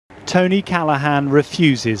Tony Callahan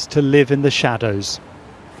refuses to live in the shadows.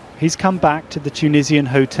 He's come back to the Tunisian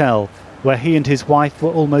hotel where he and his wife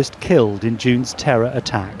were almost killed in June's terror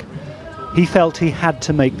attack. He felt he had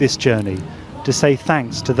to make this journey to say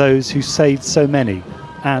thanks to those who saved so many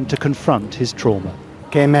and to confront his trauma.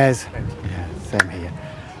 Okay, Mez. Yeah, same here.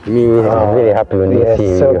 I'm really happy when we see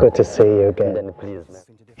you. It's so good to see you again.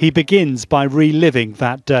 He begins by reliving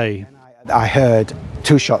that day. I heard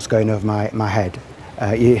 2 shots going over my head.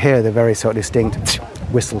 You hear the very sort of distinct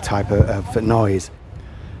whistle type of noise.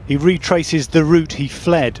 He retraces the route he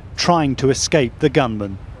fled, trying to escape the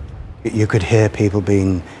gunman. You could hear people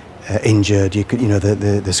being injured. You could,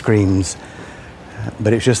 the screams,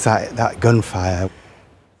 but it was just that gunfire.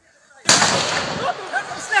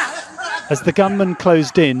 As the gunman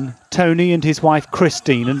closed in, Tony and his wife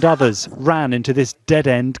Christine and others ran into this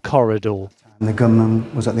dead-end corridor. And the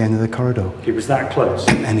gunman was at the end of the corridor. He was that close?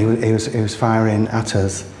 And he was firing at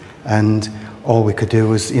us, and all we could do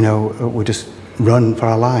was, we just run for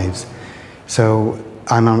our lives. So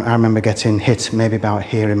I remember getting hit maybe about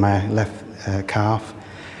here in my left calf.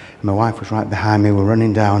 My wife was right behind me. We're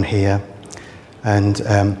running down here, and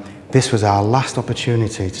this was our last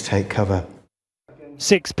opportunity to take cover.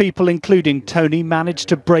 6 people, including Tony, managed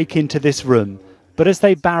to break into this room. But as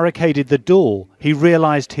they barricaded the door, he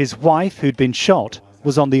realised his wife, who'd been shot,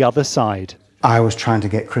 was on the other side. I was trying to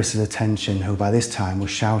get Chris's attention, who by this time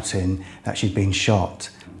was shouting that she'd been shot.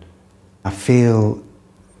 I feel,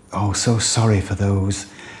 so sorry for those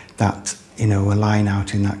that, were lying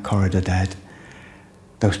out in that corridor dead.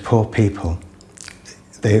 Those poor people.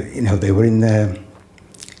 They were in there,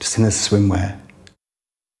 just in their swimwear.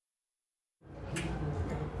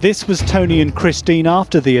 This was Tony and Christine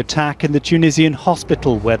after the attack in the Tunisian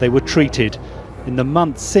hospital where they were treated. In the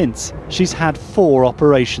months since, she's had 4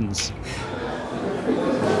 operations.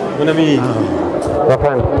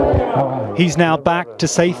 He's now back to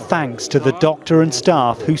say thanks to the doctor and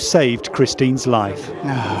staff who saved Christine's life.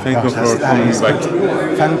 Thank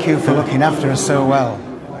you for looking after us so well.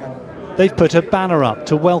 They've put a banner up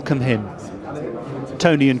to welcome him.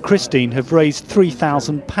 Tony and Christine have raised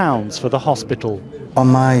 £3,000 for the hospital. On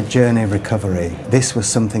my journey of recovery, this was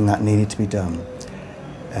something that needed to be done.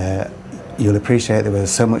 You'll appreciate there was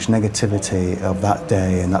so much negativity of that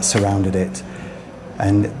day and that surrounded it.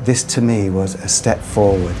 And this to me was a step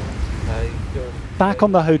forward. Back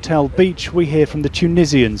on the hotel beach, we hear from the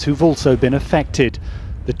Tunisians who've also been affected.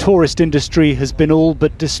 The tourist industry has been all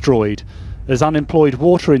but destroyed, as unemployed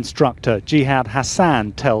water instructor Jihad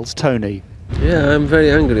Hassan tells Tony. Yeah, I'm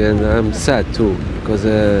very angry and I'm sad too, because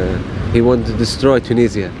he wanted to destroy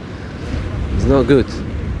Tunisia. It's not good.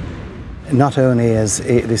 Not only has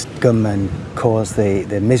this gunman caused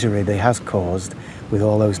the misery that he has caused with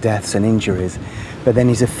all those deaths and injuries, but then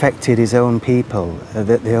he's affected his own people,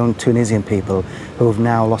 the own Tunisian people, who have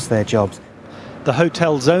now lost their jobs. The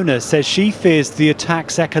hotel's owner says she fears the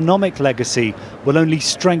attack's economic legacy will only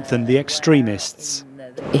strengthen the extremists.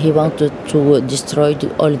 He wanted to destroy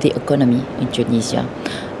all the economy in Tunisia,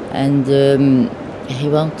 and he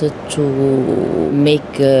wanted to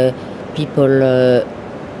make people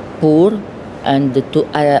poor and to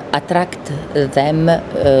attract them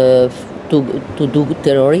to do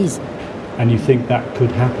terrorism. And you think that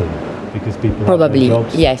could happen because people probably have no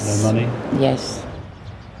jobs, yes, no money? Yes.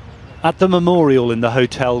 At the memorial in the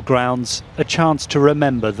hotel grounds, a chance to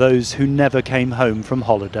remember those who never came home from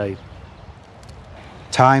holiday.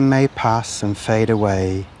 Time may pass and fade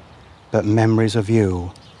away, but memories of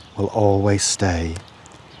you will always stay.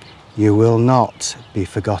 You will not be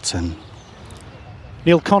forgotten.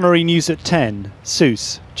 Neil Connery, News at 10,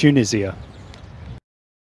 Sousse, Tunisia.